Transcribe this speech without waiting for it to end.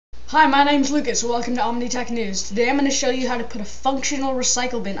Hi, my name's Lucas. Welcome to OmniTech News. Today I'm going to show you how to put a functional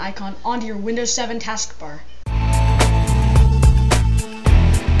recycle bin icon onto your Windows 7 taskbar.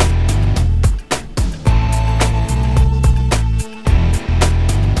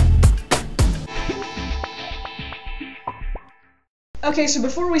 Okay, so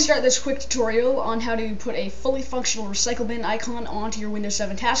before we start this quick tutorial on how to put a fully functional recycle bin icon onto your Windows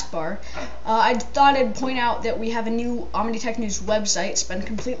 7 taskbar, I thought I'd point out that we have a new OmniTech News website. It's been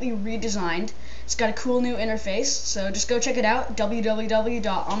completely redesigned. It's got a cool new interface, so just go check it out,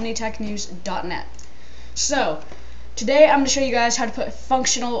 www.omnitechnews.net. So, today I'm going to show you guys how to put a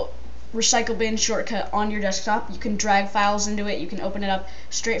functional recycle bin shortcut on your desktop. You can drag files into it, you can open it up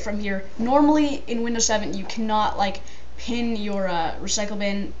straight from here. Normally in Windows 7 you cannot pin your recycle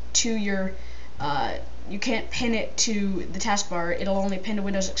bin to your you can't pin it to the taskbar. It'll only pin to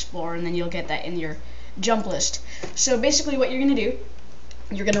Windows Explorer, and then you'll get that in your jump list. So basically what you're going to do,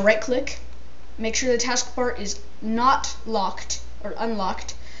 you're going to right click, make sure the taskbar is not locked or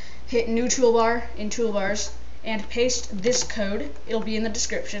unlocked, hit new toolbar in toolbars, and paste this code. It'll be in the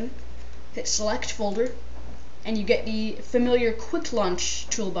description. Hit select folder, and you get the familiar quick launch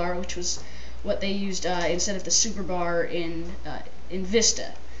toolbar, which was what they used instead of the super bar in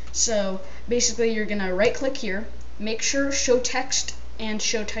Vista. So basically you're gonna right click here, make sure show text and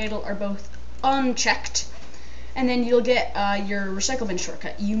show title are both unchecked, and then you'll get your recycle bin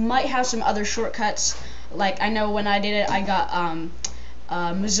shortcut. You might have some other shortcuts, like I know when I did it I got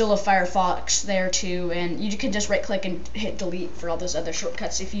Mozilla Firefox there too, and you can just right click and hit delete for all those other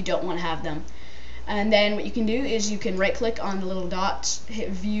shortcuts if you don't want to have them. And then what you can do is you can right click on the little dots,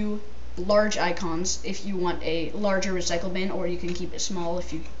 hit view large icons if you want a larger recycle bin, or you can keep it small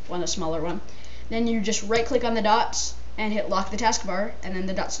if you want a smaller one. Then you just right click on the dots and hit lock the taskbar, and then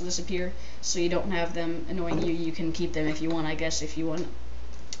the dots will disappear, so you don't have them annoying you. You can keep them if you want, I guess, if you want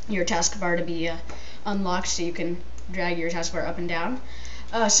your taskbar to be unlocked so you can drag your taskbar up and down.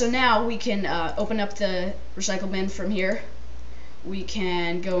 So now we can open up the recycle bin from here. We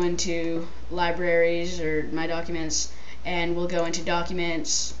can go into libraries or my documents, and we'll go into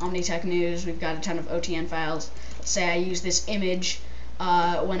documents, OmniTech News. We've got a ton of OTN files. Say I use this image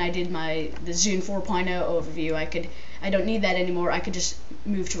when I did the Zune 4.0 overview. I don't need that anymore. I could just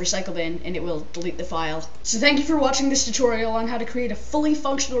move to recycle bin and it will delete the file. So thank you for watching this tutorial on how to create a fully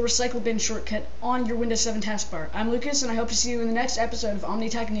functional recycle bin shortcut on your Windows 7 taskbar. I'm Lucas, and I hope to see you in the next episode of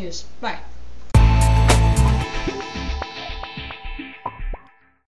OmniTech News. Bye.